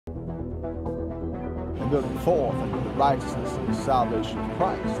and building forth into the righteousness and the salvation of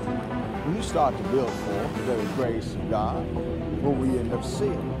Christ. When you start to build forth the very grace of God, what we end up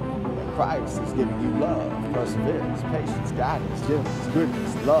seeing that Christ is giving you love, perseverance, patience, guidance, gentleness,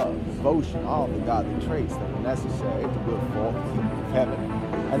 goodness, love, devotion, all the godly traits that are necessary to build forth the kingdom of heaven,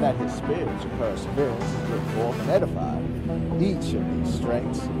 and that his spiritual perseverance is built forth and edified. Each of these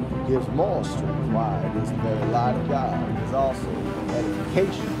strengths gives more strength. Why? It is the very light of God. It is also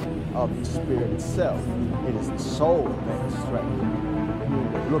edification of the Spirit itself. It is the soul that is strengthened. You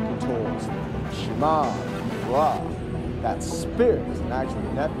end up looking towards the Shema, Ra, that spirit, and actually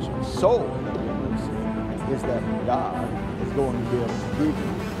the natural soul that we end up seeing is that God is going to be able to give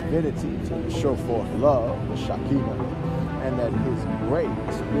you divinity to show forth love, the Shekinah, and that his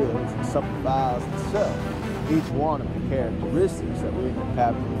grace builds and supplies itself. Each one of the characteristics that we end up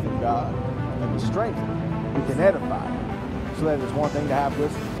having within God and the strength we can edify. So that it's one thing to have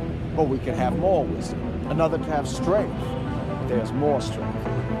wisdom, but we can have more wisdom. Another to have strength, but there's more strength.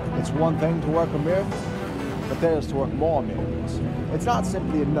 It's one thing to work a miracle, but there's to work more miracles. It's not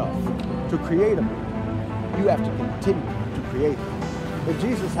simply enough to create a miracle. You have to continue to create them. If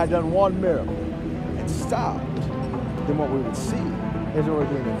Jesus had done one miracle and stopped, then what we would see is it would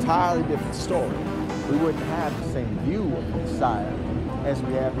be an entirely different story. We wouldn't have the same view of the Messiah as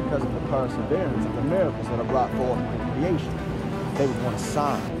we have because of the perseverance of the miracles that are brought forth in creation. They would want a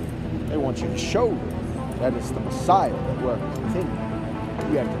sign. They want you to show them that it's the Messiah that works within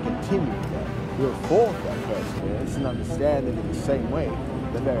you. You have to continue that, build forth that perseverance, and understand that in the same way,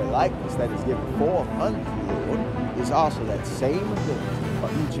 the very likeness that is given forth unto the Lord is also that same ability for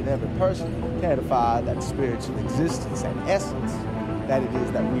each and every person to edify that spiritual existence and essence that it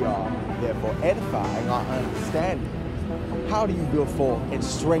is that we are therefore edifying our understanding. How do you build forth and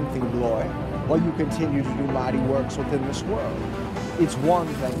strengthen glory while you continue to do mighty works within this world? It's one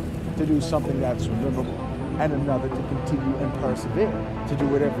thing to do something that's memorable and another to continue and persevere, to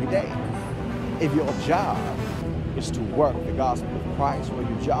do it every day. If your job is to work the gospel of Christ, or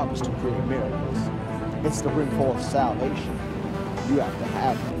your job is to create miracles, it's to bring forth salvation. You have to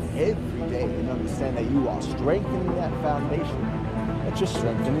have it every day and understand that you are strengthening that foundation, that you're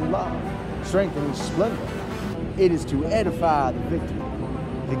strengthening love, strengthening splendor. It is to edify the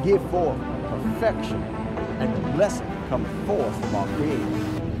victory, to give forth perfection and the blessing coming forth from our Creator.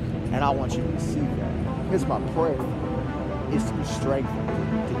 And I want you to receive that. Here's my prayer for you, is to be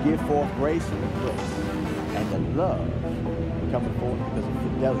strengthened, to give forth grace and grace, and the love coming forth because of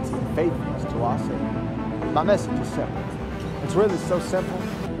fidelity and faithfulness to our Savior. My message is simple. It's really so simple.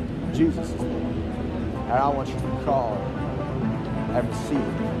 Jesus is Lord. And I want you to call and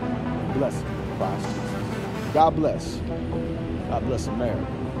receive the blessing of Christ Jesus. God bless. God bless America.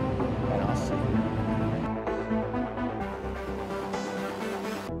 And I'll see you.